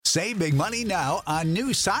Save big money now on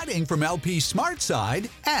new siding from LP SmartSide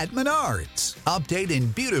at Menards. Update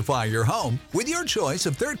and beautify your home with your choice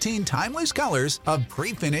of 13 timeless colors of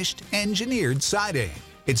pre-finished engineered siding.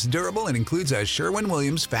 It's durable and includes a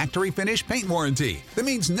Sherwin-Williams factory finish paint warranty that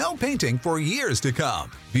means no painting for years to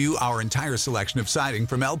come. View our entire selection of siding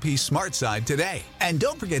from LP SmartSide today. And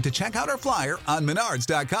don't forget to check out our flyer on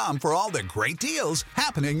Menards.com for all the great deals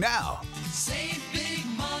happening now. Save big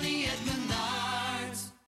money at Menards.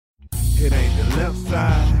 It ain't the left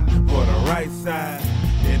side or the right side,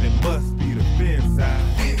 then it must be the fin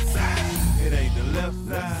side. Inside. It ain't the left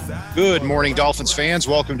side. Good morning, Dolphins fans.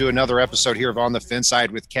 Welcome to another episode here of On the Fin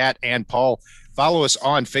Side with Kat and Paul. Follow us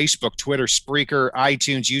on Facebook, Twitter, Spreaker,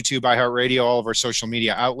 iTunes, YouTube, iHeartRadio, all of our social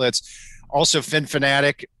media outlets. Also,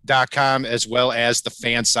 finfanatic.com, as well as the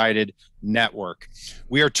Fansided Network.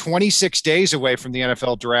 We are 26 days away from the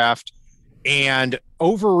NFL draft, and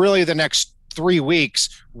over really the next 3 weeks,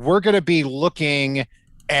 we're going to be looking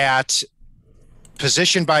at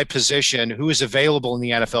position by position who is available in the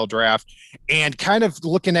NFL draft and kind of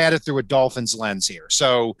looking at it through a Dolphins lens here.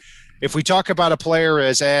 So if we talk about a player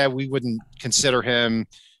as we wouldn't consider him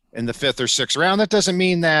in the 5th or 6th round, that doesn't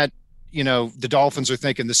mean that, you know, the Dolphins are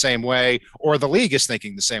thinking the same way or the league is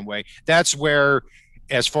thinking the same way. That's where,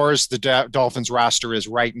 as far as the Dolphins roster is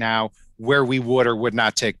right now, where we would or would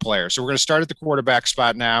not take players. So we're going to start at the quarterback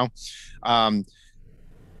spot now.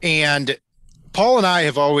 And Paul and I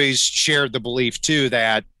have always shared the belief too,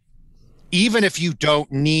 that even if you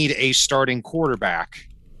don't need a starting quarterback,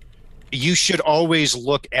 you should always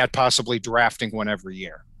look at possibly drafting one every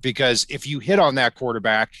year, because if you hit on that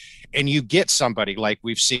quarterback and you get somebody like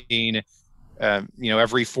we've seen,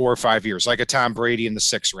 every 4 or 5 years, like a Tom Brady in the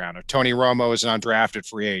 6th round, or Tony Romo is an undrafted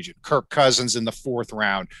free agent, Kirk Cousins in the 4th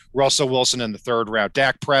round, Russell Wilson in the 3rd round,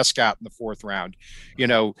 Dak Prescott in the 4th round,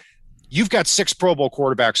 you've got 6 Pro Bowl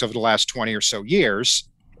quarterbacks over the last 20 or so years.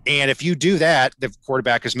 And if you do that, the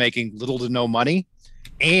quarterback is making little to no money.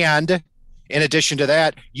 And in addition to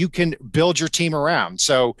that, you can build your team around.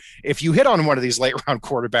 So if you hit on one of these late round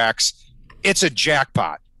quarterbacks, it's a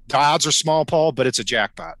jackpot. The odds are small, Paul, but it's a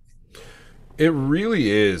jackpot. It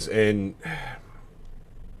really is. And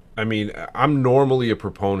I mean, I'm normally a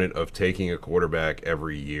proponent of taking a quarterback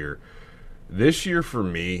every year. This year for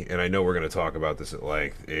me, and I know we're going to talk about this at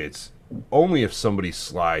length, it's only if somebody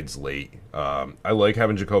slides late. I like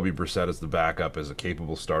having Jacoby Brissett as the backup, as a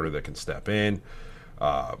capable starter that can step in.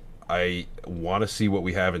 I want to see what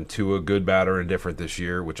we have in Tua, good, bad, or indifferent this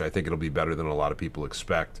year, which I think it'll be better than a lot of people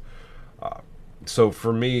expect. So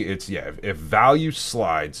for me, it's, if value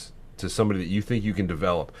slides to somebody that you think you can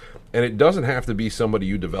develop, and it doesn't have to be somebody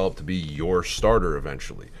you develop to be your starter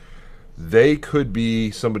eventually. They could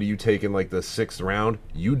be somebody you take in like the 6th round,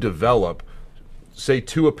 you develop, say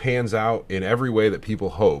Tua pans out in every way that people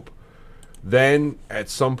hope. Then at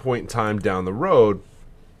some point in time down the road,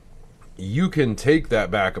 you can take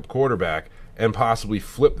that backup quarterback and possibly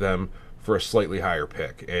flip them for a slightly higher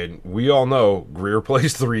pick. And we all know Greer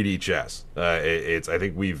plays 3D chess. I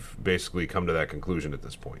think we've basically come to that conclusion at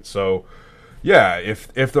this point. So,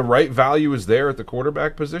 if the right value is there at the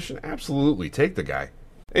quarterback position, absolutely take the guy.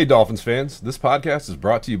 Hey Dolphins fans, this podcast is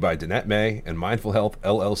brought to you by Danette May and Mindful Health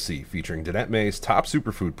LLC, featuring Danette May's top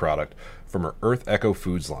superfood product from her Earth Echo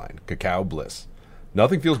Foods line, Cacao Bliss.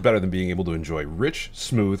 Nothing feels better than being able to enjoy rich,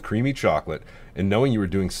 smooth, creamy chocolate and knowing you are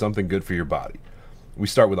doing something good for your body. We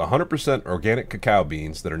start with 100% organic cacao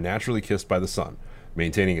beans that are naturally kissed by the sun,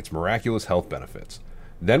 maintaining its miraculous health benefits.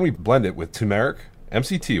 Then we blend it with turmeric,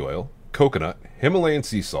 MCT oil, coconut, Himalayan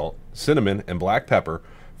sea salt, cinnamon, and black pepper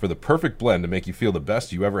for the perfect blend to make you feel the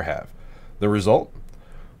best you ever have. The result?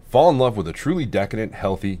 Fall in love with a truly decadent,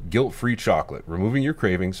 healthy, guilt-free chocolate, removing your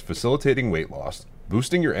cravings, facilitating weight loss,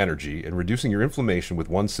 boosting your energy, and reducing your inflammation with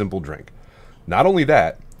one simple drink. Not only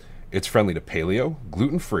that, it's friendly to paleo,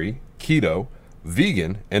 gluten-free, keto,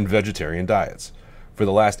 vegan, and vegetarian diets. For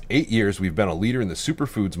the last 8 years, we've been a leader in the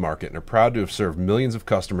superfoods market and are proud to have served millions of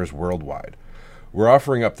customers worldwide. We're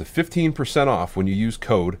offering up to 15% off when you use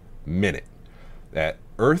code MINUTE at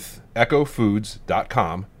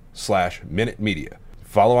earthechofoods.com/Minute Media.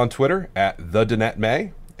 Follow on Twitter at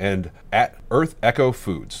TheDanetteMay and at Earth Echo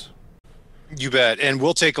Foods. You bet. And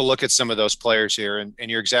we'll take a look at some of those players here. And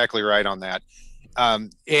you're exactly right on that.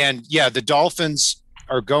 The Dolphins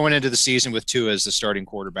are going into the season with Tua as the starting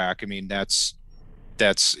quarterback. I mean, that's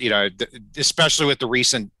especially with the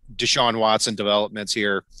recent Deshaun Watson developments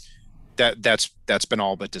here, that's been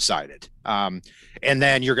all but decided. And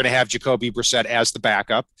then you're going to have Jacoby Brissett as the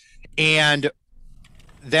backup. And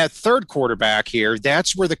that third quarterback here,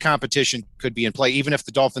 that's where the competition could be in play, even if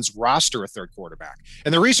the Dolphins roster a third quarterback.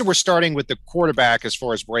 And the reason we're starting with the quarterback as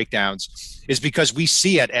far as breakdowns is because we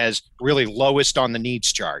see it as really lowest on the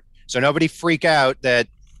needs chart. So nobody freak out that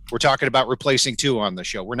we're talking about replacing two on the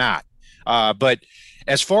show. We're not. But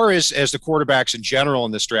as far as the quarterbacks in general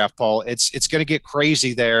in this draft, Paul, it's going to get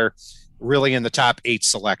crazy there really in the top 8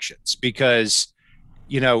 selections because –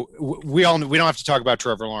 we don't have to talk about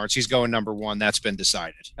Trevor Lawrence. He's going number 1. That's been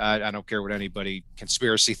decided. I don't care what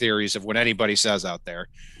conspiracy theories of what anybody says out there.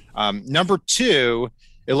 Number 2,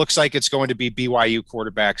 it looks like it's going to be BYU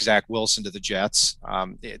quarterback Zach Wilson to the Jets.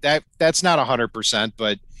 That's not 100%,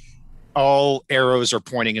 but all arrows are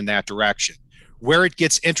pointing in that direction. Where it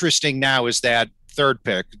gets interesting now is that third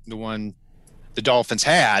pick, the one the Dolphins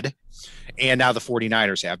had, and now the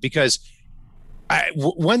 49ers have, because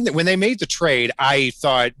when they made the trade, I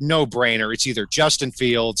thought no brainer. It's either Justin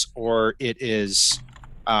Fields or it is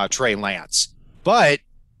Trey Lance. But,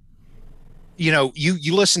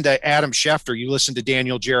 you listen to Adam Schefter, you listen to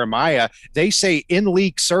Daniel Jeremiah. They say in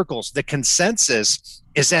league circles, the consensus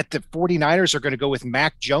is that the 49ers are going to go with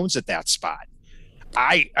Mac Jones at that spot.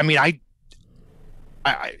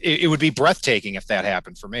 It would be breathtaking if that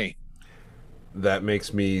happened for me. That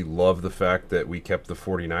makes me love the fact that we kept the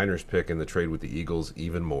 49ers pick in the trade with the Eagles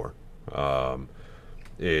even more.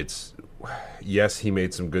 Yes, he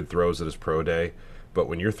made some good throws at his pro day, but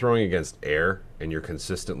when you're throwing against air and you're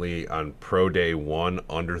consistently on pro day 1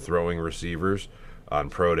 underthrowing receivers, on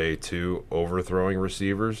pro day 2 overthrowing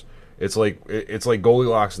receivers, it's like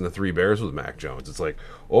Goldilocks and the Three Bears with Mac Jones. It's like,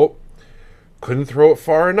 oh, couldn't throw it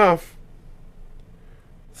far enough,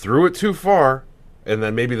 threw it too far. And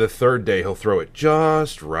then maybe the third day he'll throw it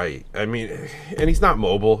just right. I mean, and he's not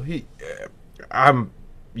mobile. I'm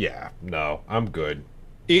good.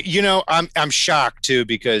 I'm shocked too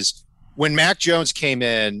because when Mac Jones came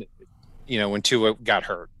in, when Tua got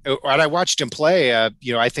hurt, and I watched him play,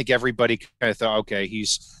 I think everybody kind of thought, okay,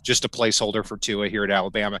 he's just a placeholder for Tua here at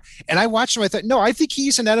Alabama. And I watched him. I thought, no, I think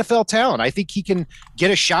he's an NFL talent. I think he can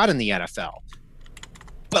get a shot in the NFL.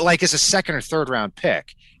 But like as a second or third round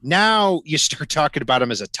pick. Now you start talking about him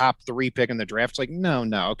as a top 3 pick in the draft. It's like, no,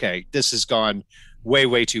 okay, this has gone way,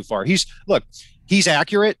 way too far. He's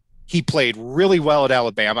accurate. He played really well at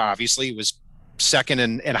Alabama. Obviously, he was second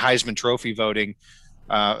in Heisman Trophy voting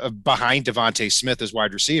behind Devontae Smith as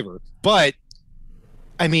wide receiver. But,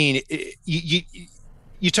 I mean,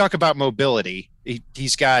 you talk about mobility.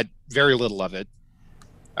 He's got very little of it.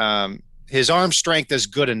 His arm strength is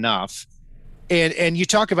good enough. And you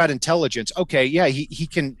talk about intelligence. Okay, yeah, he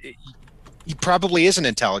probably is an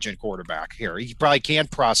intelligent quarterback here. He probably can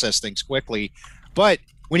process things quickly. But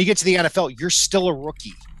when you get to the NFL, you're still a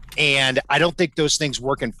rookie. And I don't think those things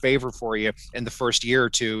work in favor for you in the first year or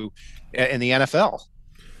two in the NFL.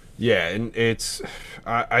 Yeah, and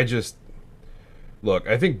I think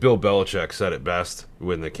Bill Belichick said it best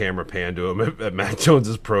when the camera panned to him at Mac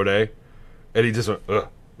Jones's pro day. And he just went,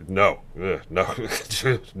 no.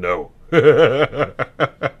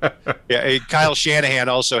 Yeah, Kyle Shanahan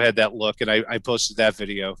also had that look, and I posted that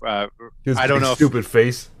video. I don't know. Stupid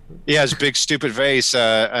face. Yeah, his big stupid face.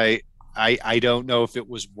 I don't know if it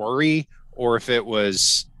was worry or if it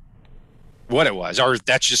was what it was, or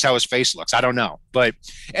that's just how his face looks. I don't know. But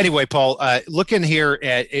anyway, Paul, looking here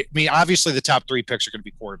at it, obviously the top 3 picks are going to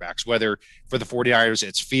be quarterbacks, whether for the 49ers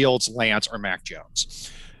it's Fields, Lance, or Mac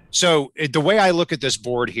Jones. So the way I look at this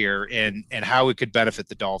board here and how it could benefit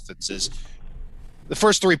the Dolphins is the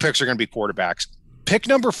first 3 picks are going to be quarterbacks. Pick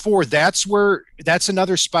number 4, that's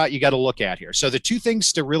another spot you got to look at here. So the 2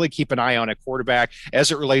 things to really keep an eye on at quarterback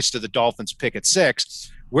as it relates to the Dolphins pick at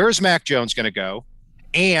 6, where's Mac Jones going to go?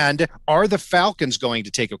 And are the Falcons going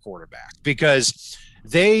to take a quarterback? Because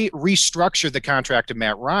they restructured the contract of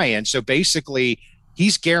Matt Ryan. So basically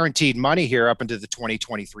he's guaranteed money here up into the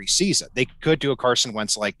 2023 season. They could do a Carson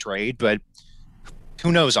Wentz-like trade, but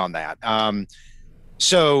who knows on that?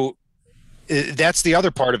 So that's the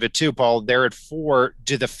other part of it too, Paul. They're at 4.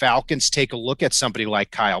 Do the Falcons take a look at somebody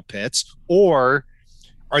like Kyle Pitts, or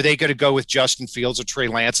are they going to go with Justin Fields or Trey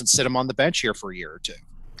Lance and sit him on the bench here for a year or 2?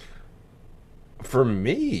 For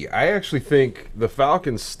me, I actually think the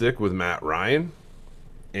Falcons stick with Matt Ryan,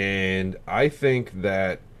 and I think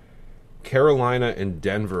that Carolina and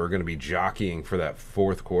Denver are going to be jockeying for that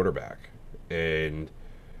 4th quarterback. And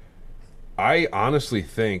I honestly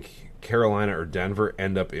think Carolina or Denver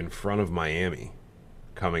end up in front of Miami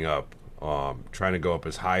coming up, trying to go up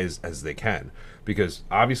as high as they can. Because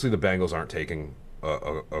obviously the Bengals aren't taking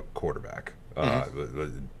a quarterback.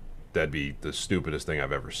 That'd be the stupidest thing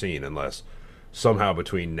I've ever seen, unless somehow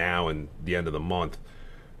between now and the end of the month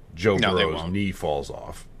Joe No, they Burrow's won't. knee falls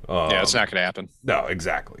off. Yeah, it's not going to happen. No,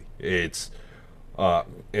 exactly. It's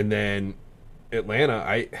and then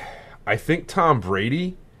Atlanta, I think Tom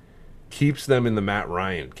Brady keeps them in the Matt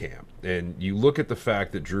Ryan camp. And you look at the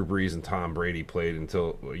fact that Drew Brees and Tom Brady played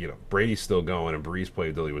until, Brady's still going and Brees played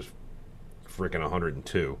until he was freaking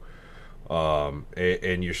 102.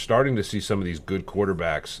 And you're starting to see some of these good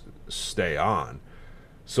quarterbacks stay on.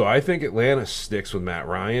 So I think Atlanta sticks with Matt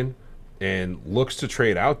Ryan and looks to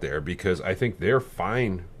trade out there because I think they're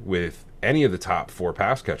fine with any of the top 4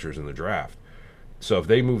 pass catchers in the draft. So if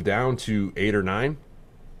they move down to 8 or 9,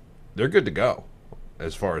 they're good to go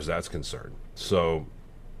as far as that's concerned. So,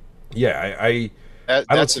 yeah, I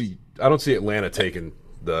don't see Atlanta taking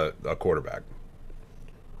a quarterback.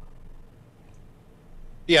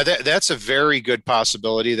 Yeah, that's a very good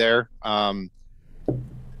possibility there. With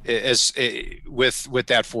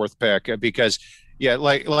that 4th pick, because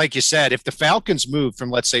like you said, if the Falcons move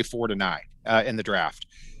from, let's say, 4 to 9 in the draft,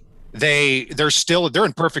 they're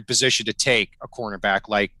in perfect position to take a cornerback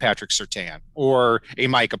like Patrick Surtain or a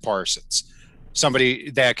Micah Parsons, somebody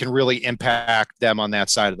that can really impact them on that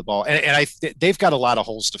side of the ball. And they've got a lot of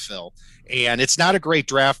holes to fill, and it's not a great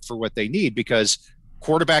draft for what they need because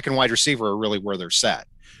quarterback and wide receiver are really where they're set.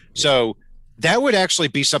 So that would actually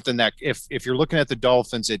be something that if you're looking at the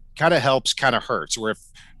Dolphins, it kind of helps, kind of hurts, where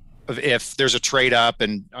if there's a trade up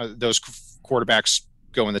and those quarterbacks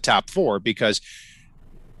go in the top 4, because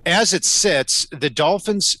as it sits, the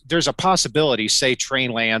Dolphins, there's a possibility, say Trey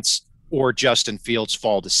Lance or Justin Fields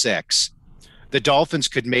fall to 6. The Dolphins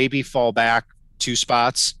could maybe fall back 2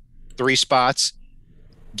 spots, 3 spots,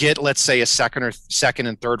 get, let's say, a second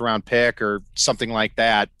and third round pick or something like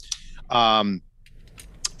that.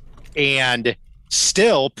 And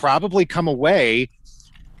still probably come away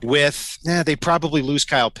with, they probably lose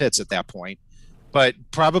Kyle Pitts at that point, but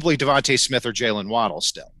probably Devontae Smith or Jalen Waddle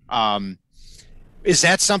still. Is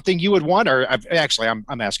that something you would want? Or actually,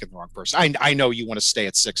 I'm asking the wrong person. I know you want to stay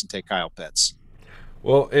at 6 and take Kyle Pitts.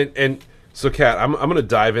 Well, and so, Kat, I'm going to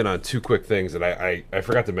dive in on 2 quick things, and I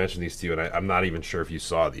forgot to mention these to you, and I'm not even sure if you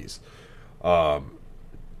saw these.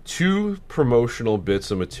 2 promotional bits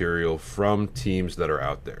of material from teams that are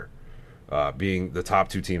out there, being the top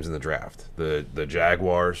 2 teams in the draft, the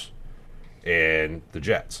Jaguars and the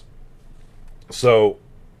Jets. So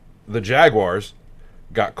the Jaguars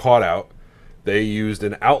got caught out. They used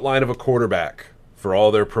an outline of a quarterback for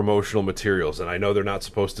all their promotional materials, and I know they're not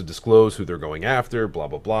supposed to disclose who they're going after, blah,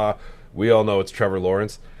 blah, blah. We all know it's Trevor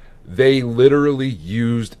Lawrence. They literally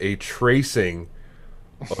used a tracing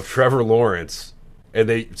of Trevor Lawrence,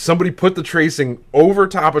 and somebody put the tracing over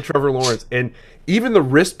top of Trevor Lawrence, and even the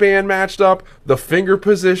wristband matched up, the finger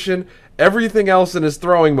position, everything else in his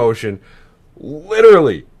throwing motion.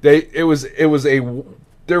 Literally, there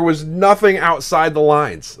was nothing outside the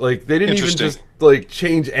lines. Like, they didn't even just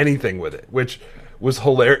change anything with it, which was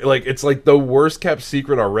hilarious. Like, it's like the worst kept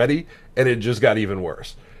secret already, and it just got even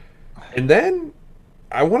worse. And then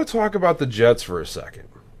I want to talk about the Jets for a second,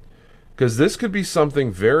 because this could be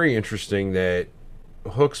something very interesting that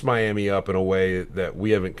hooks Miami up in a way that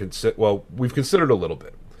we haven't considered. Well, we've considered a little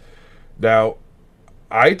bit. Now,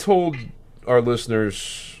 I told our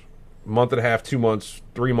listeners month and a half, 2 months,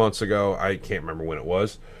 3 months ago, I can't remember when it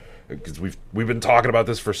was, because we've been talking about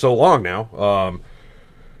this for so long now.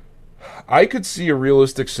 I could see a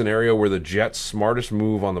realistic scenario where the Jets' smartest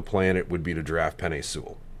move on the planet would be to draft Penei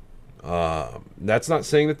Sewell. That's not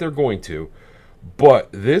saying that they're going to, but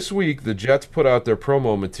this week the Jets put out their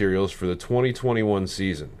promo materials for the 2021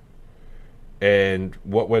 season, and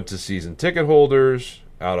what went to season ticket holders,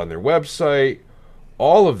 out on their website,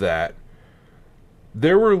 all of that.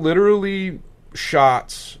 There were literally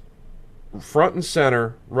shots front and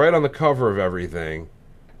center, right on the cover of everything,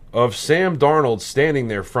 of Sam Darnold standing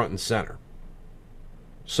there front and center.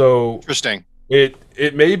 So Interesting.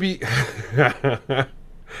 It may be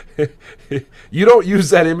you don't use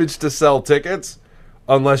that image to sell tickets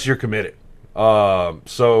unless you're committed.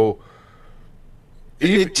 So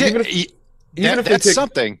even if that's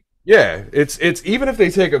something. Yeah, it's even if they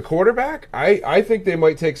take a quarterback, I think they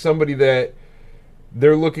might take somebody that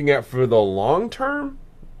they're looking at for the long term,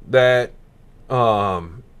 that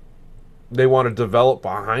they want to develop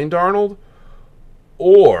behind Darnold,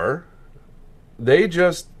 or they're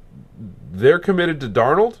committed to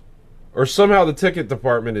Darnold, or somehow the ticket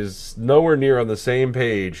department is nowhere near on the same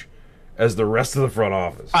page as the rest of the front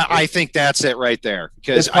office. I think that's it right there.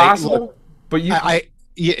 Because it's possible, but I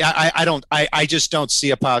just don't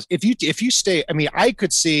see a positive. If you stay, I mean, I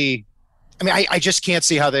could see. I mean, I just can't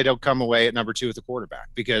see how they don't come away at number 2 with the quarterback,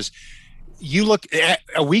 because you look at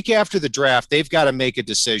a week after the draft, they've got to make a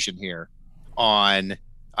decision here on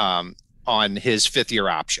on his 5th-year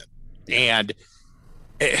option. And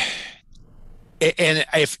if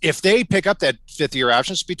they pick up that 5th-year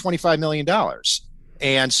option, it's be $25 million.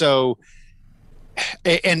 And so,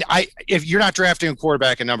 if you're not drafting a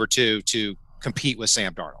quarterback at number 2 to compete with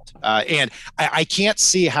Sam Darnold, and I can't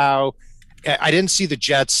see how. I didn't see the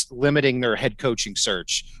Jets limiting their head coaching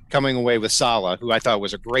search, coming away with Saleh, who I thought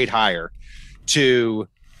was a great hire, to,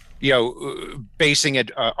 basing it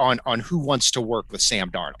on who wants to work with Sam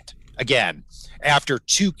Darnold. Again, after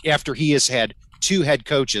he has had 2 head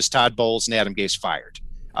coaches, Todd Bowles and Adam Gase, fired.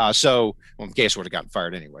 Gase would have gotten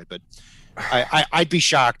fired anyway, but I'd be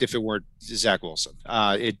shocked if it weren't Zach Wilson.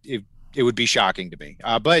 It would be shocking to me.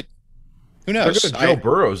 But who knows? They're going to Joe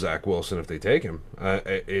Burrow, Zach Wilson, if they take him.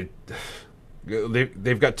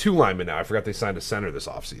 They've got 2 linemen now. I forgot they signed a center this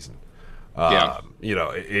offseason.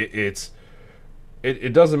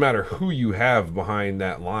 It doesn't matter who you have behind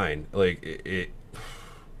that line. Like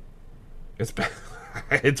it's bad.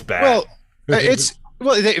 It's bad. Well,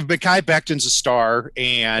 Mekhi Becton's a star,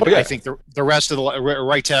 and I think the rest of the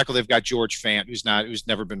right tackle, they've got George Fant, who's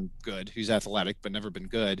never been good. Who's athletic but never been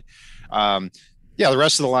good. The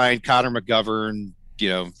rest of the line, Connor McGovern,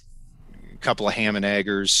 couple of ham and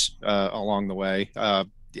eggers along the way.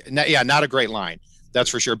 Not a great line, that's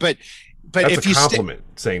for sure. But that's if a you compliment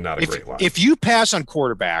saying not a great line. If you pass on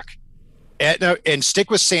quarterback and stick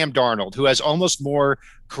with Sam Darnold, who has almost more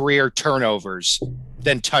career turnovers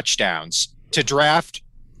than touchdowns, to draft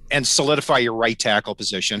and solidify your right tackle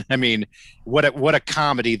position, I mean, what a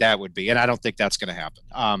comedy that would be, and I don't think that's going to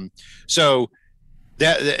happen. So.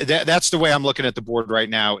 That's the way I'm looking at the board right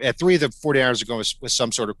now. At 3, the 49ers are going with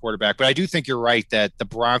some sort of quarterback, but I do think you're right that the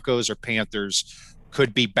Broncos or Panthers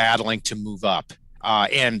could be battling to move up,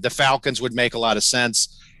 and the Falcons would make a lot of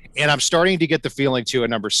sense. And I'm starting to get the feeling too at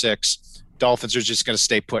number 6, Dolphins are just going to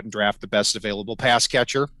stay put and draft the best available pass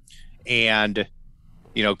catcher, and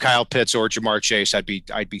Kyle Pitts or Jamar Chase, I'd be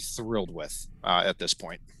thrilled with at this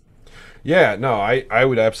point. Yeah, no, I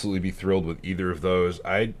would absolutely be thrilled with either of those.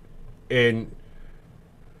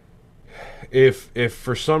 If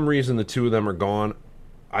for some reason the 2 of them are gone,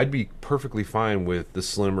 I'd be perfectly fine with the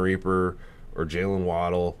Slim Reaper or Jalen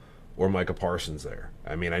Waddle or Micah Parsons there.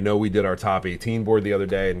 I mean, I know we did our top 18 board the other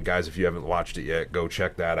day, and guys, if you haven't watched it yet, go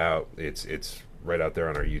check that out. It's right out there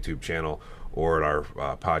on our YouTube channel or at our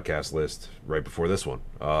podcast list right before this one.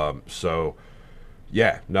 I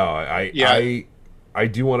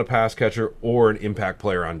do want a pass catcher or an impact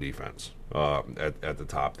player on defense at the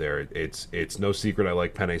top there. It's no secret I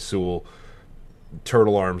like Penei Sewell.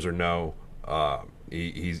 Turtle arms or no,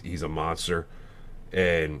 he's a monster,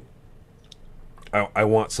 and I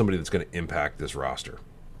want somebody that's going to impact this roster.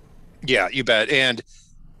 Yeah, you bet. And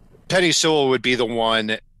Penei Sewell would be the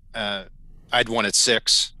one I'd want at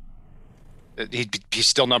 6. He's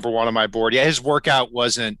still number 1 on my board. Yeah, his workout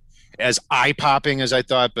wasn't as eye-popping as I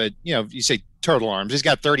thought, but you say turtle arms. He's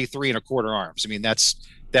got 33 and a quarter arms. I mean, that's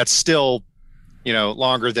still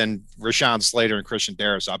longer than Rashawn Slater and Christian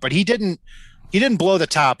Darrisaw, but he didn't blow the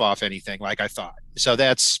top off anything like I thought. So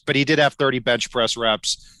but he did have 30 bench press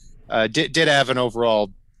reps, did have an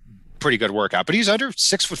overall pretty good workout, but he's under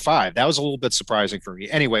 6'5". That was a little bit surprising for me.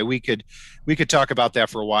 Anyway, we could talk about that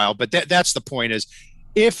for a while, but that's the point is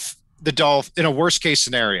if in a worst case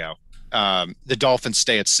scenario, the Dolphins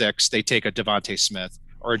stay at 6, they take a Devontae Smith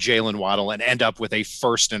or a Jalen Waddle and end up with a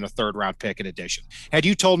 1st and a 3rd round pick in addition. Had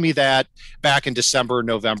you told me that back in December,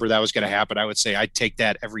 November, that was going to happen, I would say I'd take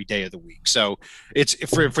that every day of the week. So it's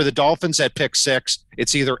for the Dolphins at pick 6,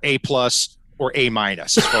 it's either A+ or A-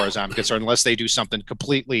 as far as I'm concerned, unless they do something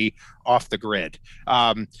completely off the grid.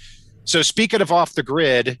 So speaking of off the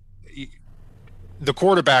grid, the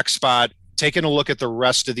quarterback spot, taking a look at the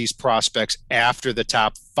rest of these prospects after the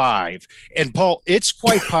top 5. And Paul, it's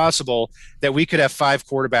quite possible that we could have 5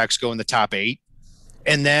 quarterbacks go in the top 8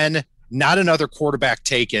 and then not another quarterback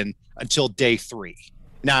taken until day 3.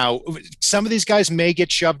 Now, some of these guys may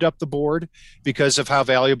get shoved up the board because of how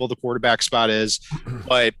valuable the quarterback spot is,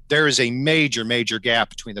 but there is a major, major gap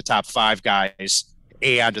between the top 5 guys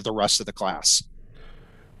and the rest of the class.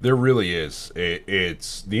 There really is.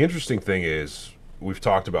 It's the interesting thing is, we've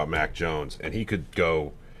talked about Mac Jones, and he could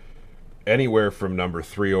go anywhere from number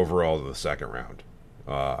 3 overall to the 2nd round.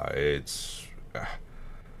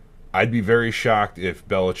 I'd be very shocked if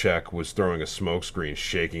Belichick was throwing a smokescreen,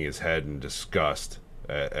 shaking his head in disgust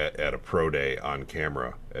at a pro day on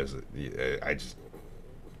camera. It'd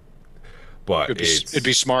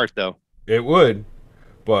be smart though. It would,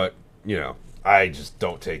 but I just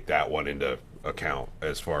don't take that one into account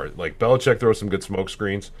as far as Belichick throws some good smoke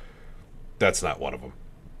screens. That's not one of them.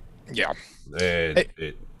 Yeah. And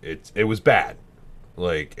it was bad.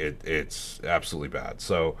 Like it's absolutely bad.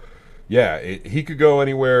 So yeah, he could go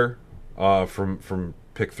anywhere from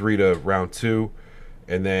pick 3 to round 2,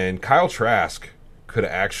 and then Kyle Trask could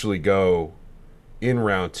actually go in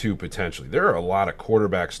round 2 potentially. There are a lot of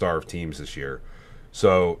quarterback starved teams this year.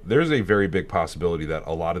 So there's a very big possibility that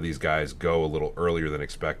a lot of these guys go a little earlier than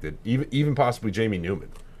expected, even possibly Jamie Newman,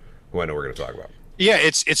 who I know we're going to talk about. Yeah,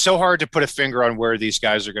 it's so hard to put a finger on where these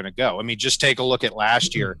guys are going to go. I mean, just take a look at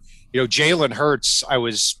last year. You know, Jalen Hurts, I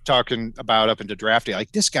was talking about up into draft day.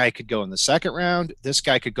 Like, this guy could go in the 2nd round. This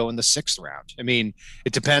guy could go in the 6th round. I mean,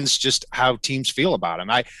 it depends just how teams feel about him.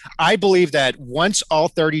 I believe that once all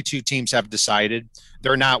 32 teams have decided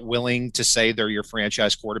they're not willing to say they're your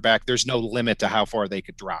franchise quarterback, there's no limit to how far they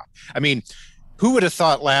could drop. I mean, who would have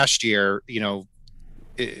thought last year, you know,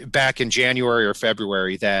 back in January or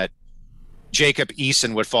February, that Jacob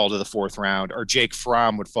Eason would fall to the 4th round or Jake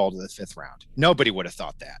Fromm would fall to the 5th round? Nobody would have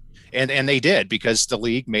thought that. And they did, because the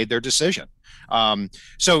league made their decision.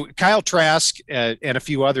 So Kyle Trask and a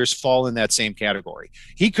few others fall in that same category.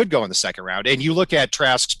 He could go in the 2nd round. And you look at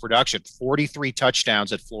Trask's production, 43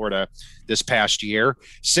 touchdowns at Florida this past year,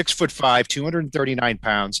 6'5", 239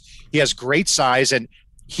 pounds. He has great size, and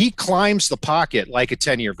he climbs the pocket like a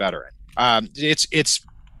 10-year veteran. It's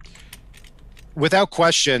without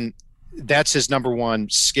question, that's his number one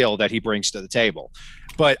skill that he brings to the table.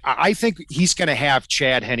 But I think he's going to have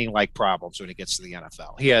Chad Henne-like problems when he gets to the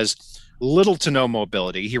NFL. He has little to no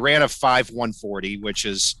mobility. He ran a 5.140, which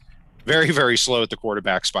is very, very slow at the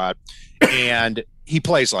quarterback spot. And he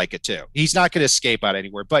plays like it too. He's not going to escape out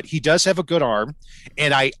anywhere, but he does have a good arm.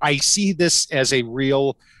 And I see this as a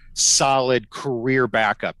real solid career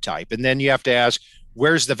backup type. And then you have to ask,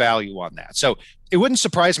 where's the value on that? So it wouldn't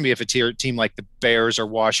surprise me if a team like the Bears or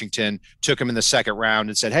Washington took him in the 2nd round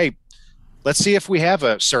and said, hey, let's see if we have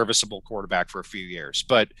a serviceable quarterback for a few years.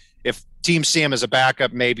 But if teams see him as a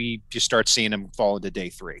backup, maybe you start seeing him fall into day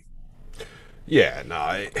 3. Yeah,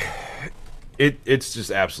 no, it's just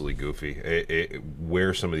absolutely goofy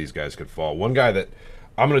where some of these guys could fall. One guy that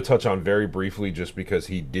I'm going to touch on very briefly, just because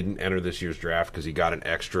he didn't enter this year's draft because he got an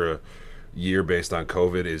extra year based on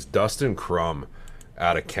COVID, is Dustin Crum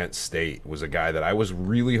out of Kent State. Was a guy that I was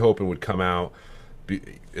really hoping would come out,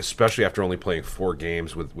 especially after only playing 4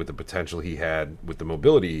 games with the potential he had, with the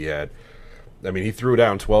mobility he had. I mean, he threw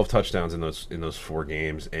down 12 touchdowns in those 4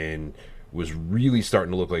 games and was really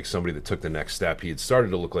starting to look like somebody that took the next step. He had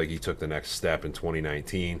started to look like he took the next step in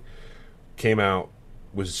 2019. Came out,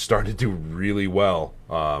 was starting to do really well,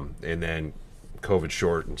 and then COVID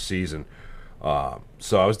shortened season.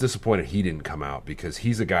 So I was disappointed he didn't come out, because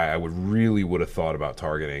he's a guy I would have thought about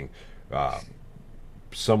targeting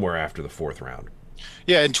somewhere after the 4th round.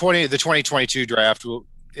 Yeah, in the 2022 draft,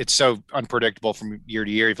 it's so unpredictable from year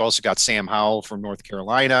to year. You've also got Sam Howell from North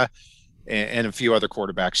Carolina and a few other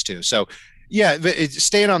quarterbacks too. So, yeah,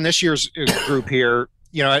 staying on this year's group here,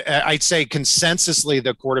 you know, I'd say consensusly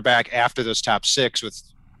the quarterback after those top 6, with,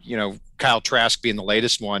 you know, Kyle Trask being the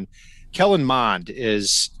latest one, Kellen Mond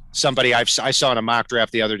is somebody I saw in a mock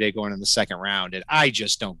draft the other day going in the 2nd round, and I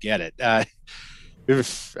just don't get it.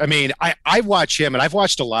 I mean, I watch him, and I've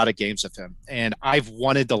watched a lot of games of him, and I've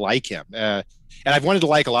wanted to like him. And I've wanted to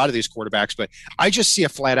like a lot of these quarterbacks, but I just see a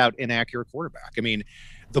flat out inaccurate quarterback. I mean,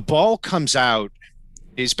 the ball comes out,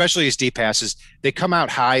 especially his deep passes, they come out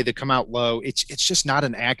high, they come out low. It's just not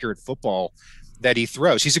an accurate football that he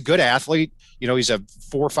throws. He's a good athlete. You know, he's a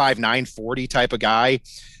 4.59 40 type of guy.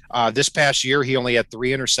 This past year, he only had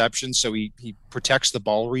 3 interceptions, so he protects the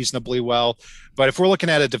ball reasonably well. But if we're looking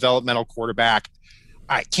at a developmental quarterback,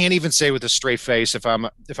 I can't even say with a straight face, if I'm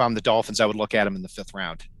the Dolphins, I would look at him in the 5th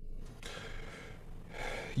round.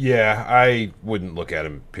 Yeah, I wouldn't look at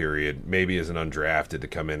him, period. Maybe as an undrafted to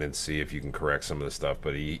come in and see if you can correct some of the stuff,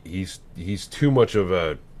 but he's too much of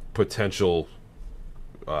a potential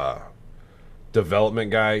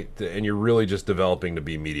development guy, and you're really just developing to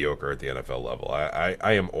be mediocre at the NFL level.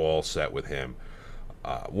 I am all set with him.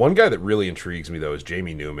 One guy that really intrigues me, though, is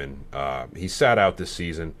Jamie Newman. He sat out this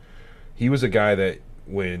season. He was a guy that,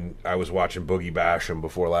 when I was watching Boogie Basham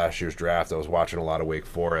before last year's draft, I was watching a lot of Wake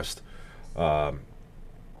Forest.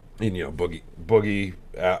 And, you know, Boogie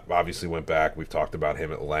obviously went back. We've talked about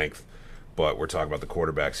him at length, but we're talking about the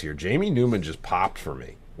quarterbacks here. Jamie Newman just popped for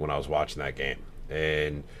me when I was watching that game.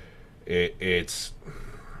 And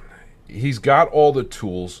he's got all the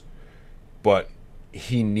tools, but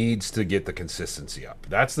he needs to get the consistency up.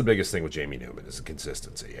 That's the biggest thing with Jamie Newman, is the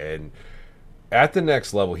consistency. And at the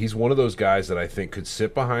next level, he's one of those guys that I think could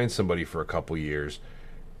sit behind somebody for a couple years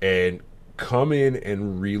and come in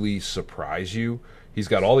and really surprise you. He's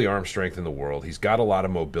got all the arm strength in the world. He's got a lot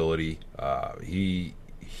of mobility.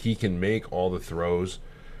 he can make all the throws.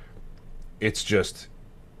 It's just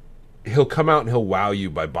he'll come out and he'll wow you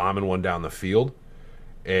by bombing one down the field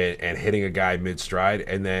and hitting a guy mid-stride,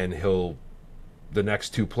 and then the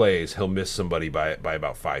next two plays he'll miss somebody by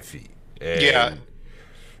about 5 feet. And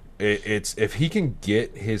it's if he can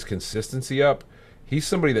get his consistency up, he's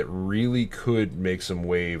somebody that really could make some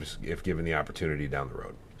waves if given the opportunity down the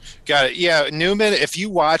road. Got it. Yeah, Newman, if you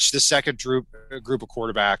watch the second group of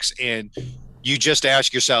quarterbacks and you just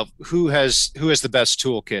ask yourself who has the best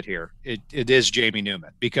toolkit here, it is Jamie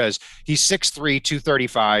Newman, because he's 6'3",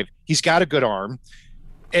 235. He's got a good arm.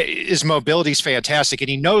 His mobility is fantastic, and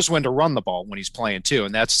he knows when to run the ball when he's playing too,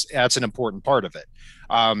 and that's an important part of it.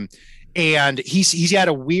 And he's had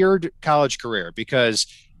a weird college career because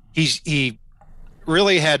he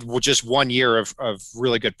really had just 1 year of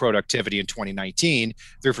really good productivity in 2019.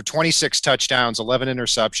 Threw for 26 touchdowns, 11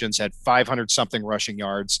 interceptions, had 500 something rushing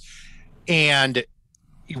yards. And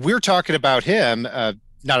we're talking about him,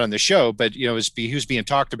 not on the show, but he was being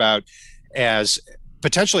talked about as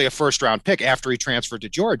potentially a first round pick after he transferred to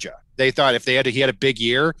Georgia. They thought if he had a big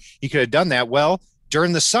year, he could have done that. Well,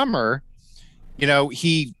 during the summer,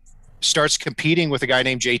 he starts competing with a guy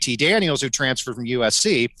named JT Daniels who transferred from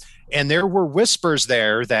USC. And there were whispers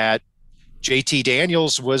there that JT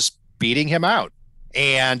Daniels was beating him out.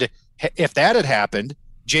 And if that had happened,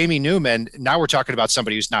 Jamie Newman, now we're talking about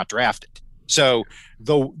somebody who's not drafted. So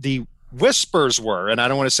the whispers were, and I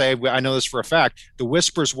don't want to say I know this for a fact, the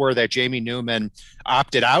whispers were that Jamie Newman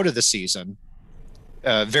opted out of the season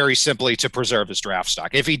very simply to preserve his draft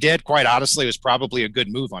stock. If he did, quite honestly, it was probably a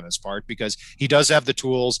good move on his part, because he does have the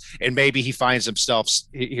tools, and maybe he finds himself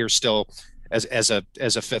here still as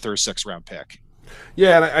a fifth or sixth round pick.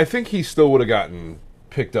 Yeah, and I think he still would have gotten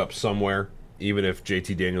picked up somewhere, even if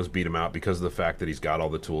JT Daniels beat him out, because of the fact that he's got all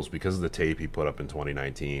the tools, because of the tape he put up in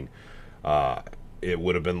 2019. It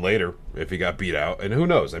would have been later if he got beat out. And who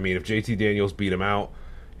knows? I mean, if JT Daniels beat him out,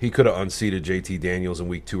 he could have unseated JT Daniels in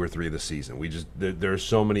week 2 or 3 of the season. There's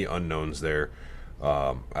so many unknowns there.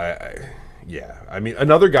 I mean,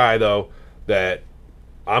 another guy, though, that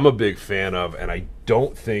I'm a big fan of, and I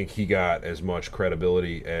don't think he got as much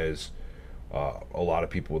credibility as a lot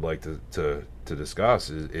of people would like to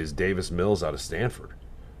discuss, is Davis Mills out of Stanford.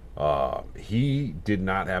 He did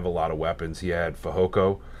not have a lot of weapons. He had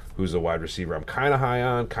Fehoko, who's a wide receiver I'm kind of high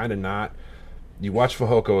on, kind of not. You watch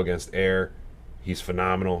Fehoko against air, he's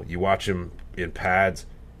phenomenal. You watch him in pads,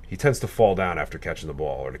 he tends to fall down after catching the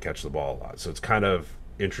ball, or to catch the ball a lot. So it's kind of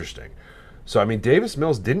interesting. So, I mean, Davis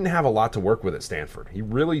Mills didn't have a lot to work with at Stanford. He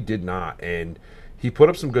really did not. And he put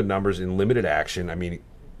up some good numbers in limited action. I mean,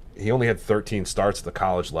 he only had 13 starts at the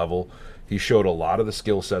college level. He showed a lot of the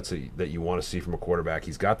skill sets that you want to see from a quarterback.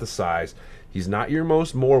 He's got the size. He's not your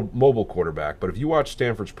most more mobile quarterback, but if you watch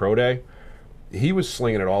Stanford's pro day, he was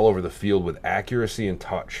slinging it all over the field with accuracy and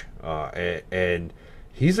touch. And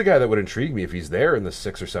he's a guy that would intrigue me if he's there in the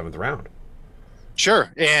 6th or 7th round.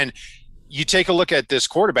 Sure. And you take a look at this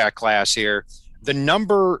quarterback class here, the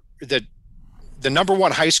number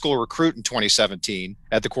one high school recruit in 2017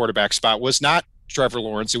 at the quarterback spot was not Trevor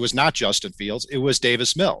Lawrence. It was not Justin Fields. It was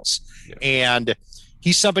Davis Mills. Yeah. And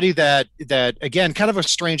he's somebody that again, kind of a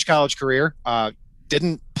strange college career,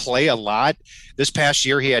 didn't play a lot. This past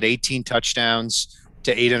year, he had 18 touchdowns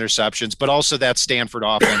to 8 interceptions, but also that Stanford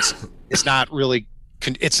offense is not really,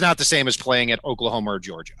 it's not the same as playing at Oklahoma or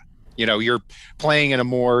Georgia. You're playing in a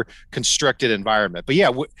more constricted environment. But yeah,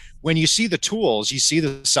 when you see the tools, you see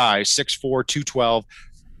the size, 6'4", 212,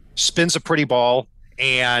 spins a pretty ball,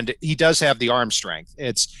 and he does have the arm strength.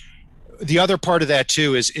 It's the other part of that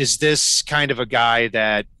too is this kind of a guy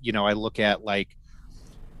that, I look at like,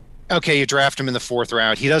 okay, you draft him in the 4th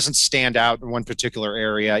round. He doesn't stand out in one particular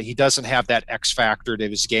area. He doesn't have that X factor to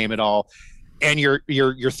his game at all. And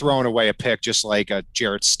you're throwing away a pick just like a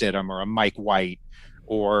Jarrett Stidham or a Mike White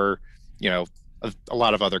or, a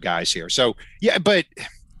lot of other guys here. So yeah, but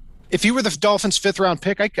if he were the Dolphins' 5th round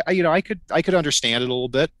pick, I could understand it a little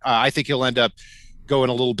bit. I think he'll end up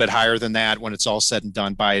going a little bit higher than that when it's all said and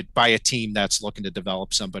done by a team that's looking to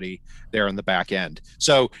develop somebody there in the back end.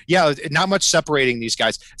 So yeah, not much separating these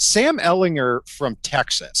guys. Sam Ehlinger from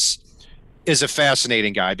Texas is a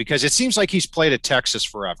fascinating guy because it seems like he's played at Texas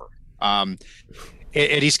forever.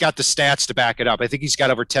 And he's got the stats to back it up. I think he's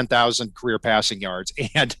got over 10,000 career passing yards.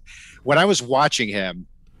 And when I was watching him,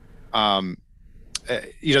 the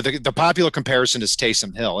popular comparison is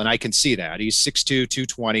Taysom Hill, and I can see that. He's 6'2",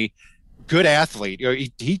 220, good athlete.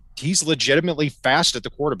 He's legitimately fast at the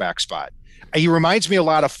quarterback spot. He reminds me a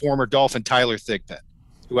lot of former Dolphin Tyler Thigpen,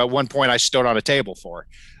 who at one point I stood on a table for.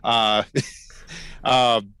 But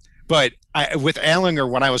with Ehlinger,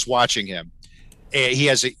 when I was watching him,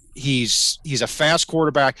 He's a fast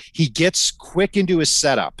quarterback. He gets quick into his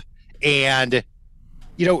setup, and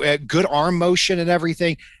a good arm motion and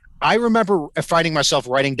everything. I remember finding myself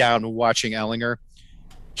writing down and watching Ehlinger.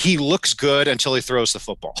 He looks good until he throws the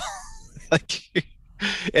football.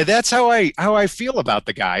 And that's how I feel about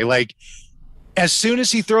the guy. Like, as soon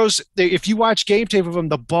as he throws, if you watch game tape of him,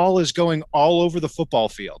 the ball is going all over the football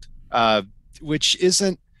field, which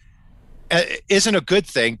isn't a good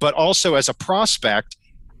thing. But also, as a prospect,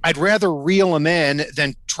 I'd rather reel him in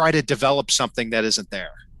than try to develop something that isn't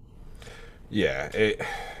there. Yeah,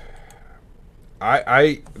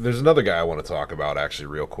 there's another guy I want to talk about actually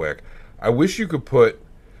real quick. I wish you could put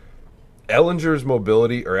Ehlinger's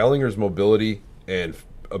mobility and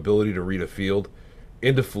ability to read a field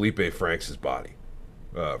into Felipe Franks' body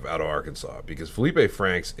out of Arkansas, because Felipe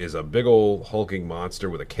Franks is a big old hulking monster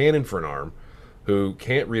with a cannon for an arm who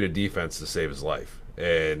can't read a defense to save his life.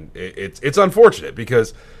 And it's unfortunate,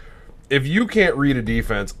 because if you can't read a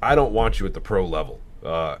defense, I don't want you at the pro level.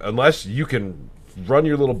 Unless you can run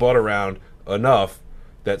your little butt around enough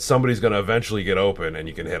that somebody's going to eventually get open and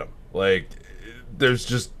you can hit them. Like, there's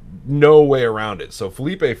just no way around it. So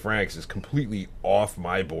Felipe Franks is completely off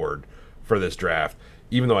my board for this draft,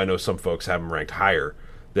 even though I know some folks have him ranked higher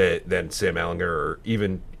than Sam Ehlinger or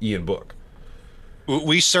even Ian Book.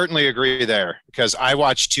 We certainly agree there, because I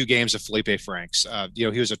watched 2 games of Felipe Franks. He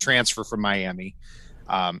was a transfer from Miami.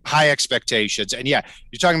 High expectations. And yeah,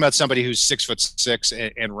 you're talking about somebody who's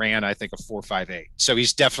 6'6" and ran, I think, a 4.58. So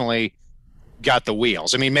he's definitely got the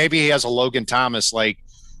wheels. I mean, maybe he has a Logan Thomas like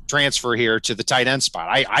transfer here to the tight end spot.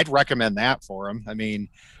 I'd recommend that for him. I mean,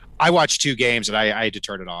 I watched 2 games and I had to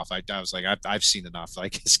turn it off. I was like, I've seen enough.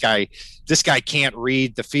 Like, this guy can't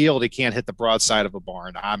read the field. He can't hit the broadside of a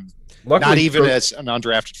barn. I'm not even as an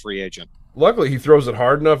undrafted free agent. Luckily, he throws it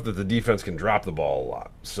hard enough that the defense can drop the ball a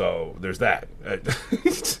lot. So there's that.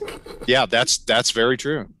 Yeah, that's very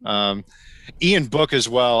true. Ian Book as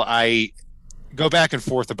well. I go back and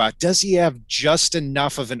forth about, does he have just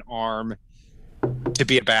enough of an arm to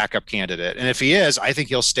be a backup candidate? And if he is, I think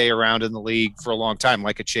he'll stay around in the league for a long time,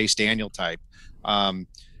 like a Chase Daniel type. I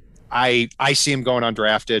see him going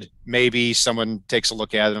undrafted. Maybe someone takes a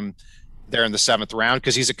look at him there in the 7th round,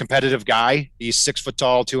 because he's a competitive guy. He's 6 foot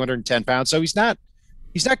tall, 210 pounds. So he's not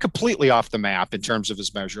completely off the map in terms of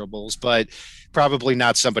his measurables, but probably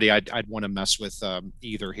not somebody I'd want to mess with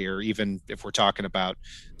either here, even if we're talking about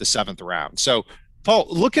the 7th round. So, Paul,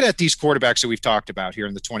 looking at these quarterbacks that we've talked about here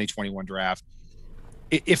in the 2021 draft,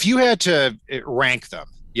 if you had to rank them,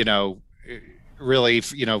 really,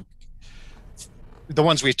 the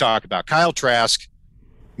ones we've talked about, Kyle Trask,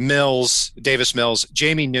 Davis Mills,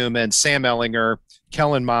 Jamie Newman, Sam Ehlinger,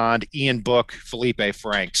 Kellen Mond, Ian Book, Felipe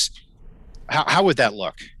Franks, how would that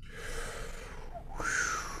look?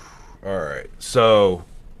 All right. So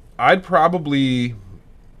I'd probably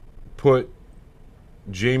put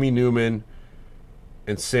Jamie Newman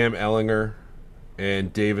and Sam Ehlinger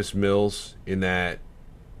and Davis Mills in that.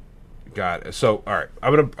 So all right.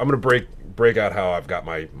 I'm gonna break out how I've got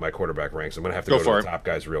my quarterback ranks. I'm gonna have to go to the top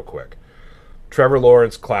guys real quick. Trevor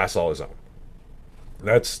Lawrence, class all his own.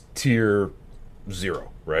 That's tier 0,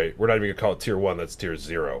 right? We're not even going to call it tier 1. That's tier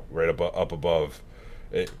 0, right up above.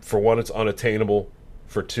 For 1, it's unattainable.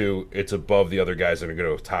 For 2, it's above the other guys that are going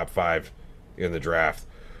to go top 5 in the draft.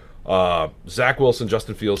 Zach Wilson,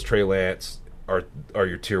 Justin Fields, Trey Lance are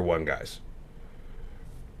your tier 1 guys.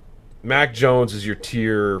 Mac Jones is your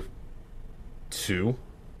tier 2.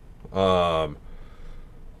 Kyle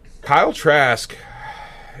Trask,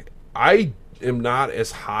 I am not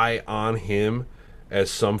as high on him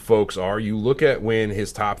as some folks are. You look at when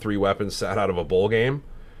his top 3 weapons sat out of a bowl game,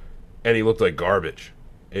 and he looked like garbage.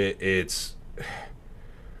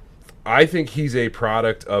 I think he's a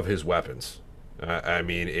product of his weapons. I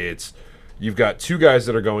mean, you've got 2 guys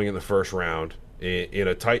that are going in the 1st round in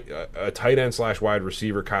a tight end / wide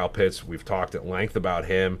receiver, Kyle Pitts. We've talked at length about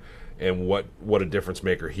him and what a difference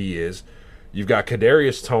maker he is. You've got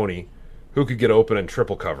Kadarius Toney, who could get open in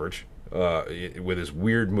triple coverage with his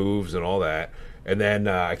weird moves and all that. And then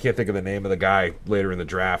I can't think of the name of the guy later in the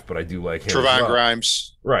draft, but I do like him. Trevon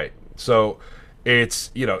Grimes. Right. So it's,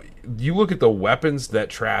 you look at the weapons that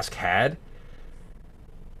Trask had,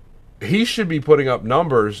 he should be putting up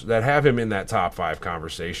numbers that have him in that top 5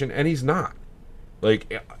 conversation, and he's not.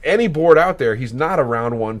 Like, any board out there, he's not a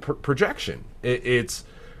round 1 projection. It's,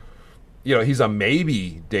 he's a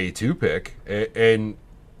maybe day 2 pick, and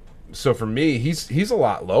so for me, he's a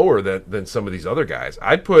lot lower than some of these other guys.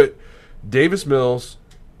 I'd put Davis Mills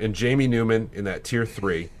and Jamie Newman in that tier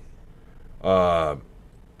 3. Kellen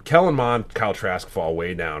Mond, Kyle Trask fall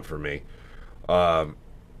way down for me.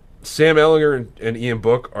 Sam Ellinger and Ian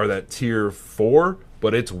Book are that tier 4,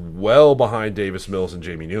 but it's well behind Davis Mills and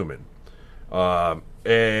Jamie Newman.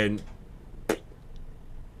 And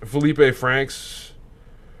Felipe Franks,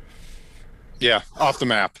 Yeah, off the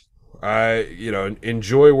map. I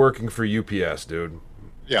enjoy working for UPS, dude.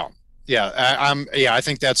 Yeah. I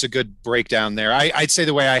think that's a good breakdown there. I'd say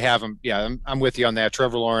the way I have him. Yeah, I'm with you on that.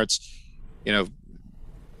 Trevor Lawrence,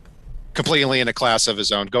 completely in a class of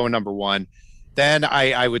his own, going number 1. Then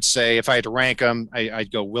I would say if I had to rank them,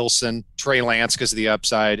 I'd go Wilson, Trey Lance because of the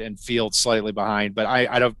upside, and Fields slightly behind. But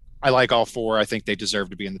I like all 4. I think they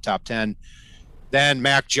deserve to be in the top 10. Then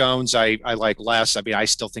Mac Jones, I like less. I mean, I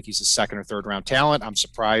still think he's a 2nd or 3rd round talent. I'm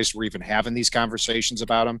surprised we're even having these conversations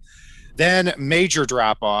about him. Then major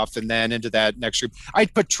drop off, and then into that next group,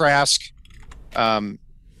 I'd put Trask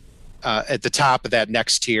at the top of that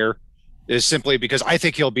next tier, is simply because I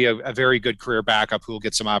think he'll be a very good career backup who will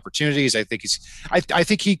get some opportunities. I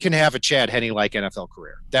think he can have a Chad Henne-like NFL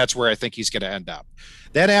career. That's where I think he's going to end up.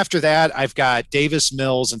 Then after that, I've got Davis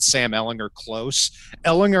Mills and Sam Ellinger close.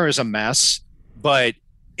 Ellinger is a mess, but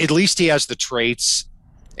at least he has the traits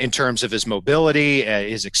in terms of his mobility,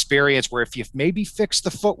 his experience, where if you maybe fix the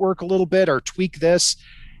footwork a little bit or tweak this,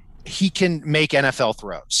 he can make NFL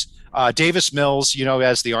throws. Davis Mills,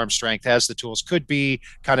 has the arm strength, has the tools, could be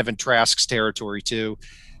kind of in Trask's territory too.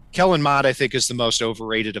 Kellen Mond, I think, is the most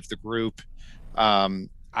overrated of the group.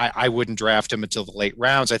 I wouldn't draft him until the late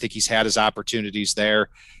rounds. I think he's had his opportunities there.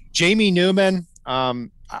 Jamie Newman,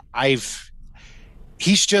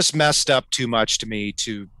 he's just messed up too much to me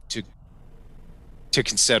to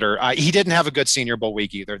consider. He didn't have a good Senior Bowl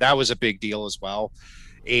week either. That was a big deal as well.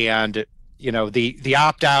 And, the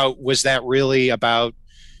opt-out, was that really about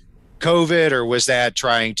COVID, or was that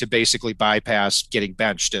trying to basically bypass getting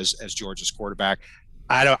benched as Georgia's quarterback?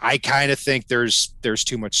 I kind of think there's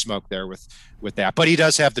too much smoke there with that, but he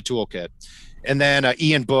does have the toolkit. And then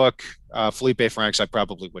Ian Book, Felipe Franks, I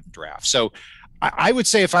probably wouldn't draft. So I would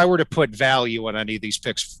say if I were to put value on any of these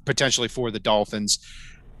picks potentially for the Dolphins,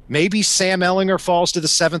 maybe Sam Ellinger falls to the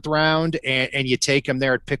 7th round and you take him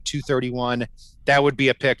there at pick 231. That would be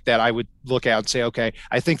a pick that I would look at and say, okay,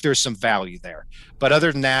 I think there's some value there. But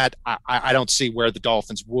other than that, I don't see where the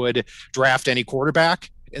Dolphins would draft any quarterback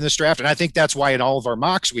in this draft. And I think that's why in all of our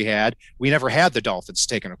mocks we never had the Dolphins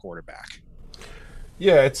taking a quarterback.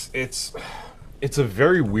 Yeah, it's a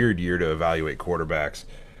very weird year to evaluate quarterbacks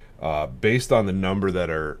based on the number that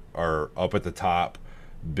are up at the top,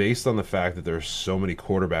 based on the fact that there's so many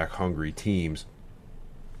quarterback-hungry teams,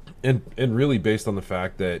 and really based on the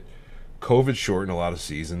fact that COVID shortened a lot of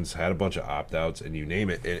seasons, had a bunch of opt-outs, and you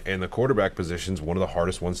name it. And the quarterback position's one of the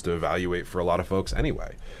hardest ones to evaluate for a lot of folks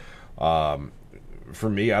anyway. For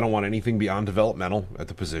me, I don't want anything beyond developmental at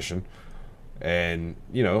the position. And,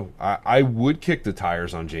 I would kick the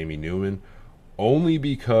tires on Jamie Newman only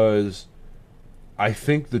because I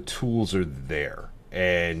think the tools are there.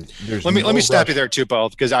 And there's let me stop you there too, Paul,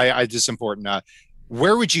 because I this is important.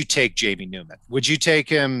 Where would you take Jamie Newman? Would you take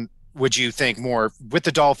him? Would you think more with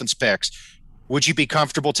the Dolphins picks? Would you be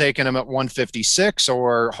comfortable taking him at 156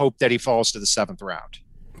 or hope that he falls to the 7th round?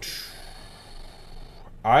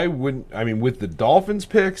 I wouldn't. I mean, with the Dolphins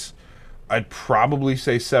picks, I'd probably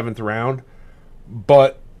say 7th round,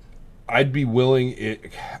 but I'd be willing.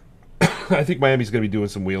 I think Miami's going to be doing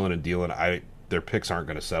some wheeling and dealing. Their picks aren't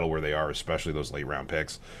going to settle where they are, especially those late round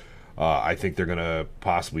picks. I think they're going to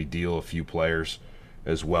possibly deal a few players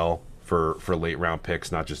as well for late round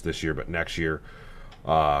picks, not just this year but next year.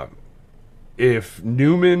 If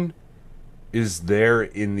Newman is there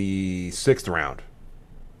in the 6th round,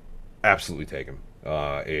 absolutely take him.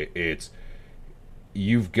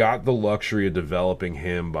 You've got the luxury of developing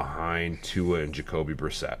him behind Tua and Jacoby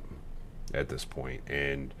Brissett at this point,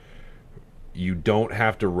 and you don't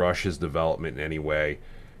have to rush his development in any way.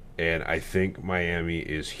 And I think Miami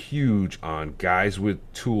is huge on guys with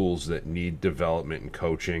tools that need development and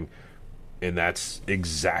coaching, and that's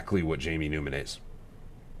exactly what Jamie Newman is.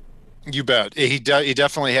 You bet. He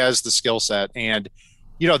definitely has the skill set. And,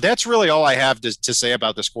 that's really all I have to say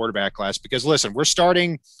about this quarterback class, because, listen, we're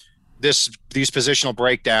starting these positional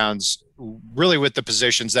breakdowns really with the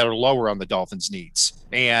positions that are lower on the Dolphins' needs.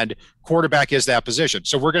 And quarterback is that position.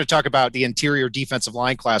 So we're going to talk about the interior defensive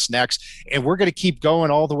line class next, and we're going to keep going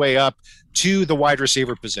all the way up to the wide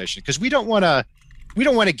receiver position, because we don't want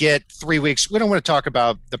to get 3 weeks. We don't want to talk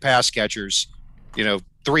about the pass catchers,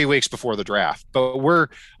 3 weeks before the draft, but we're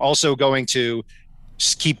also going to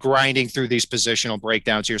keep grinding through these positional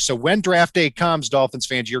breakdowns here. So when draft day comes, Dolphins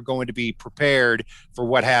fans, you're going to be prepared for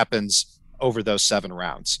what happens over those 7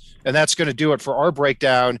 rounds. And that's going to do it for our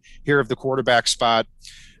breakdown here of the quarterback spot.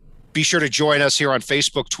 Be sure to join us here on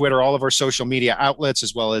Facebook, Twitter, all of our social media outlets,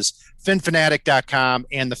 as well as FinFanatic.com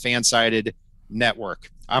and the Fansided Network.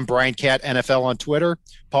 I'm Brian Cat, NFL on Twitter.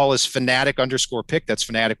 Paul is Fanatic_pick. That's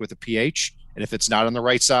Fanatic with a PH. And if it's not on the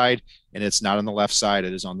right side and it's not on the left side,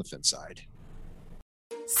 it is on the Fin side.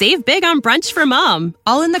 Save big on brunch for mom,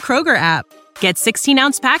 all in the Kroger app. Get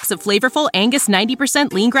 16-ounce packs of flavorful Angus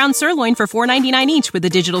 90% lean ground sirloin for $4.99 each with a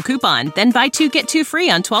digital coupon. Then buy 2, get 2 free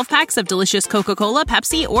on 12 packs of delicious Coca-Cola,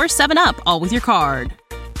 Pepsi, or 7-Up, all with your card.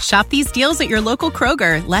 Shop these deals at your local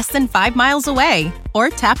Kroger, less than 5 miles away. Or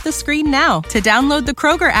tap the screen now to download the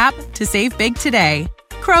Kroger app to save big today.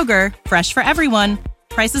 Kroger, fresh for everyone.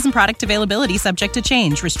 Prices and product availability subject to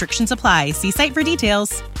change. Restrictions apply. See site for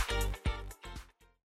details.